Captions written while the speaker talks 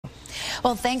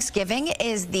Well, Thanksgiving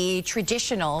is the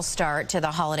traditional start to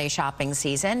the holiday shopping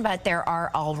season, but there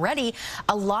are already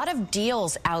a lot of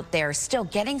deals out there. Still,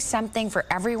 getting something for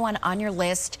everyone on your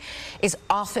list is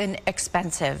often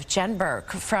expensive. Jen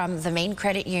Burke from the Maine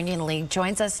Credit Union League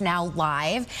joins us now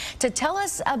live to tell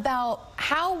us about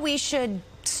how we should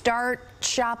start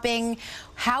shopping,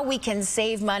 how we can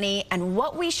save money, and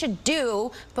what we should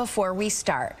do before we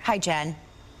start. Hi, Jen.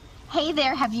 Hey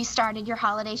there, have you started your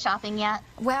holiday shopping yet?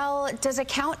 Well, does it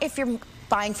count if you're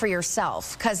buying for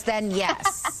yourself? Because then,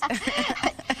 yes.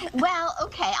 Well,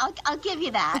 okay, I'll give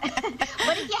you that.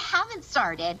 But if you haven't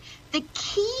started, the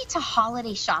key to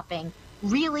holiday shopping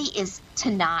really is to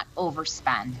not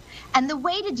overspend. And the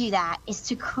way to do that is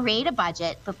to create a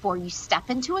budget before you step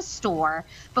into a store,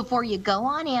 before you go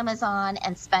on Amazon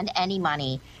and spend any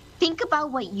money. Think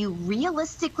about what you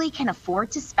realistically can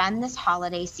afford to spend this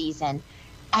holiday season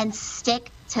and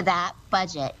stick to that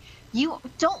budget. You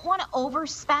don't want to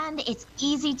overspend. It's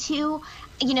easy to,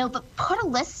 but put a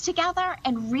list together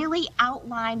and really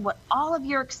outline what all of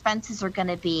your expenses are going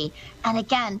to be. And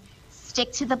again,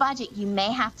 stick to the budget. You may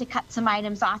have to cut some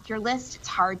items off your list. It's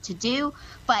hard to do,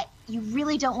 but you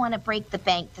really don't want to break the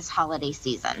bank this holiday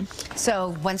season.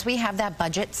 So once we have that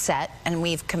budget set and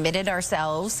we've committed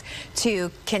ourselves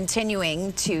to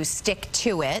continuing to stick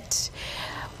to it,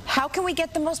 how can we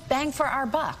get the most bang for our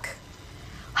buck?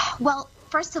 Well,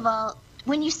 first of all,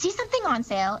 when you see something on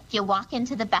sale, if you walk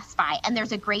into the Best Buy and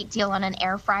there's a great deal on an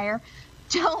air fryer,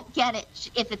 don't get it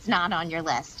if it's not on your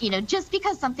list. Just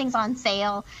because something's on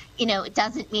sale, it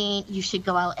doesn't mean you should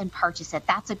go out and purchase it.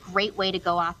 That's a great way to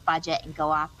go off budget and go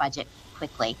off budget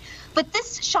quickly. But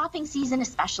this shopping season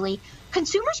especially,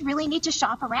 consumers really need to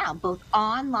shop around, both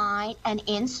online and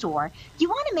in store. You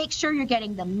want to make sure you're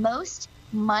getting the most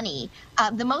money,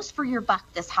 the most for your buck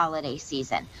this holiday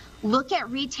season. Look at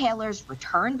retailers'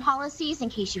 return policies in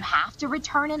case you have to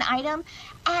return an item.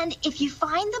 And if you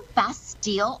find the best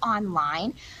deal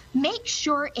online, make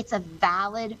sure it's a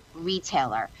valid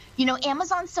retailer.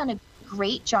 Amazon's done a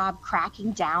great job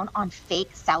cracking down on fake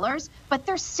sellers, but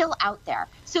they're still out there.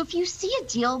 So if you see a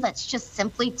deal that's just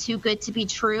simply too good to be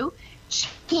true,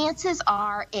 chances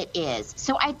are it is.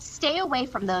 So I'd stay away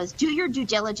from those. Do your due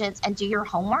diligence and do your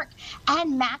homework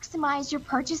and maximize your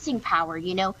purchasing power.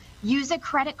 Use a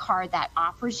credit card that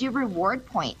offers you reward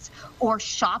points, or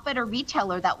shop at a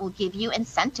retailer that will give you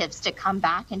incentives to come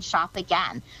back and shop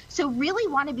again. So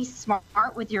really want to be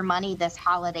smart with your money this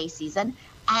holiday season.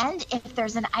 And if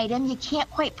there's an item you can't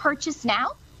quite purchase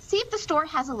now, see if the store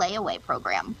has a layaway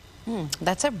program.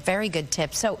 That's a very good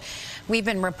tip. So we've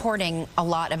been reporting a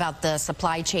lot about the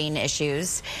supply chain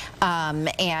issues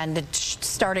and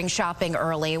starting shopping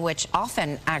early, which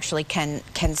often actually can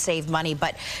save money.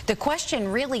 But the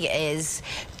question really is,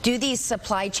 do these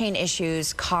supply chain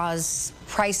issues cause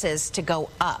prices to go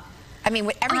up? I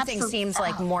mean, everything seems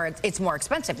like it's more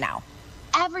expensive now.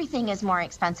 Everything is more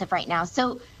expensive right now.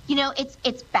 So,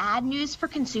 it's bad news for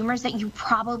consumers that you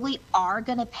probably are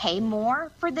going to pay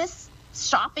more for this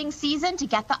shopping season to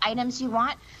get the items you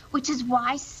want, which is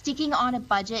why sticking on a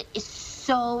budget is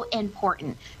so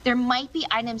important. There might be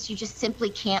items you just simply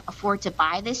can't afford to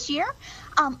buy this year.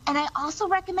 And I also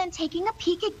recommend taking a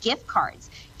peek at gift cards.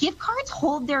 Gift cards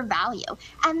hold their value,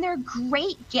 and they're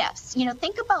great gifts.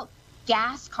 Think about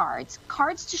gas cards,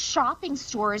 cards to shopping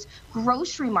stores,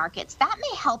 grocery markets. That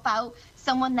may help out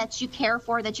someone that you care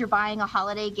for, that you're buying a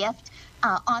holiday gift,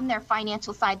 on their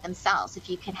financial side themselves, if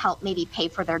you can help maybe pay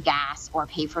for their gas or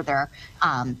pay for their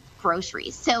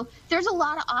groceries. So there's a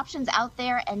lot of options out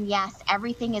there, and yes,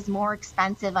 everything is more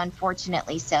expensive,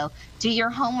 unfortunately. So do your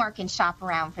homework and shop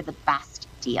around for the best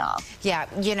deal. Yeah,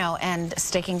 and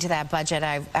sticking to that budget.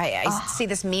 I see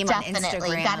this meme on Instagram.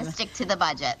 Definitely, got to stick to the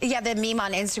budget. Yeah, the meme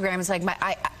on Instagram is like,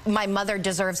 my mother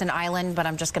deserves an island, but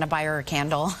I'm just going to buy her a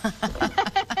candle.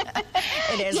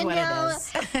 It is what it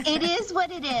is. It is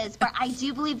what it is, but I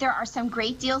do believe there are some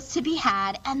great deals to be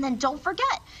had. And then don't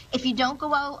forget, if you don't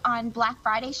go out on Black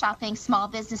Friday shopping, Small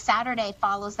Business Saturday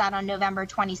follows that on November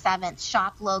 27th.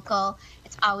 Shop local.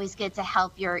 It's always good to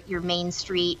help your Main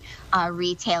Street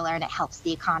retailer, and it helps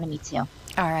the economy too.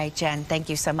 All right, Jen, thank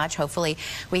you so much. Hopefully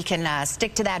we can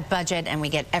stick to that budget and we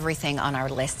get everything on our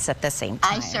lists at the same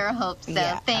time. I sure hope so.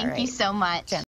 Yeah, Thank you so much. Jen.